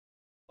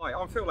Hi,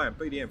 I'm Phil Lamb,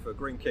 BDM for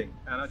Greene King,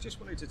 and I just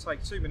wanted to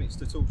take 2 minutes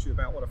to talk to you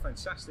about what a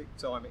fantastic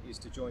time it is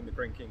to join the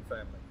Greene King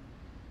family.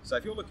 So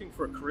if you're looking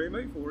for a career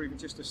move or even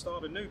just to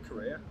start a new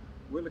career,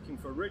 we're looking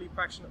for really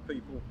passionate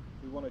people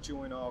who want to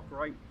join our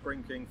great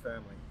Greene King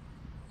family.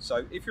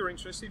 So if you're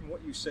interested in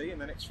what you see in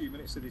the next few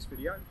minutes of this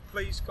video,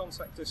 please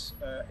contact us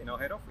in our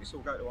head office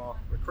or go to our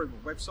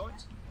recruitment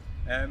website.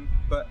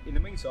 But in the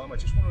meantime, I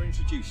just want to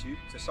introduce you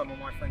to some of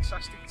my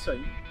fantastic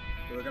team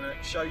who are going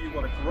to show you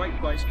what a great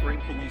place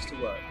Greene King is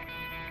to work.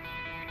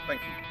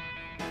 Thank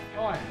you.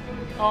 Hi,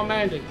 I'm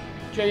Andy,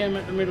 GM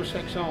at the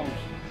Middlesex Arms.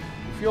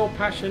 If your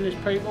passion is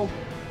people,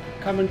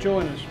 come and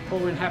join us,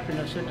 pouring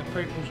happiness into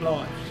people's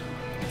lives.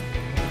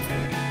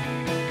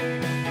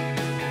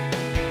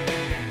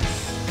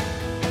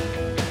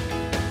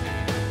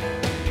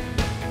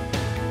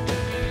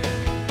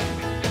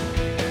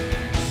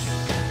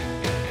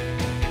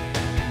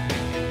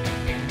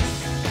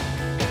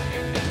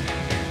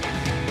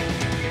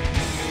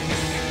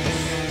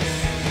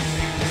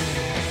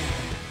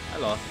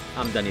 Hello,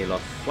 I'm Danilo.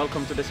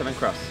 Welcome to the Seven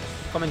Cross.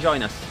 Come and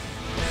join us.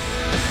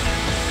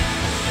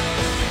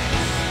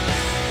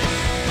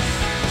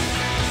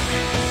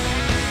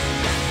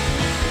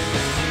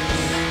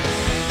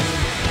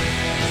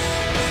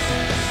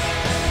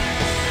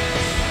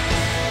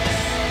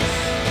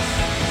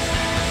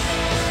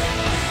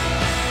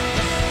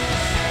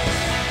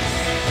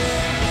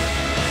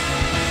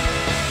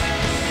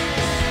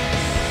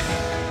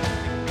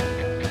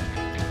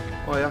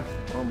 Hiya,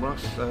 I'm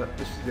Russ,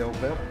 this is the old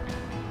bell.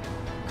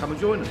 Come and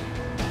join us.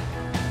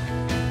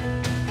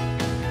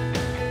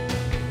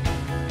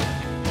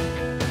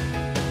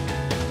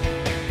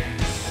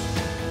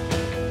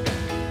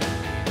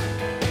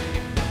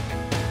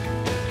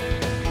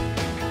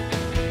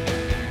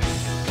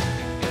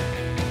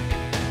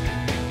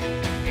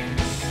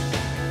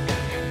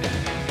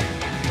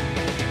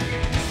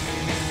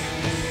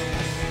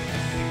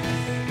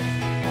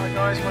 Hi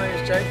guys, my name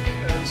is Jake,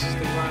 this is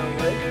the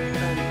railway,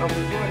 and come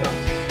and join us.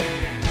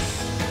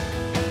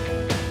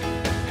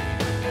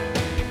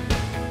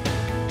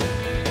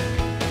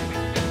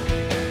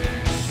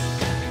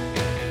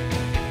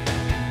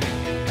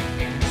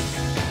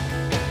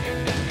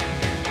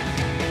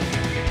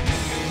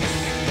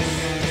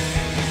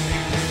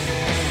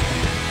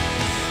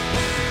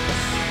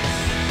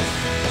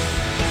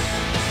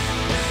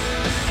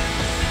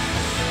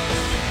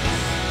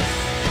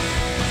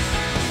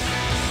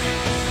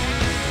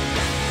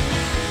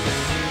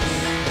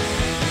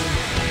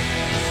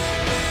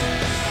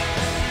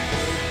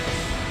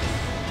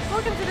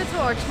 Welcome to the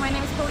Torch. My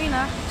name is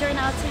Paulina. Join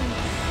our team.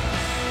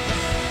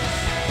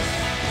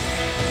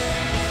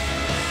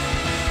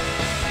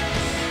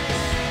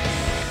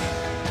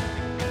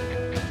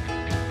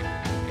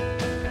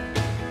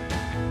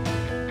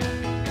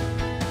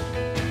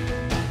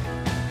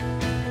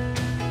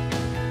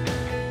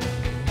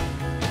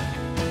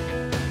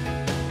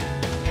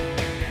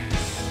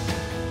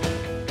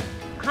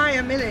 Hi,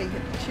 I'm Millie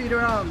at Tudor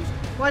Arms.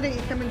 Why don't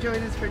you come and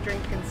join us for a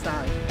drink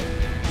inside?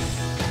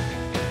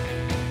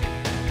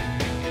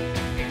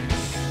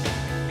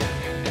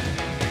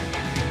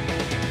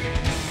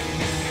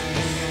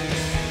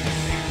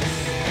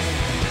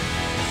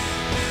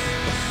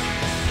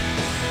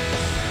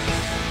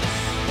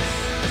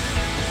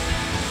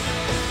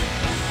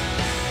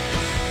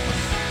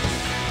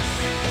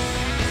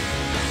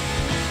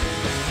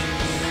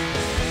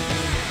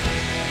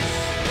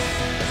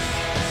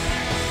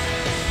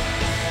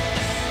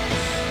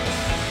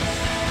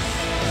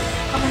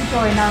 Come and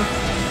join us.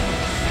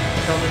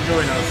 Come and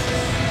join us.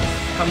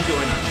 Come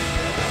join us.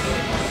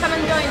 Come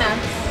and join us.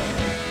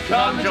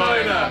 Come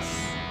join us.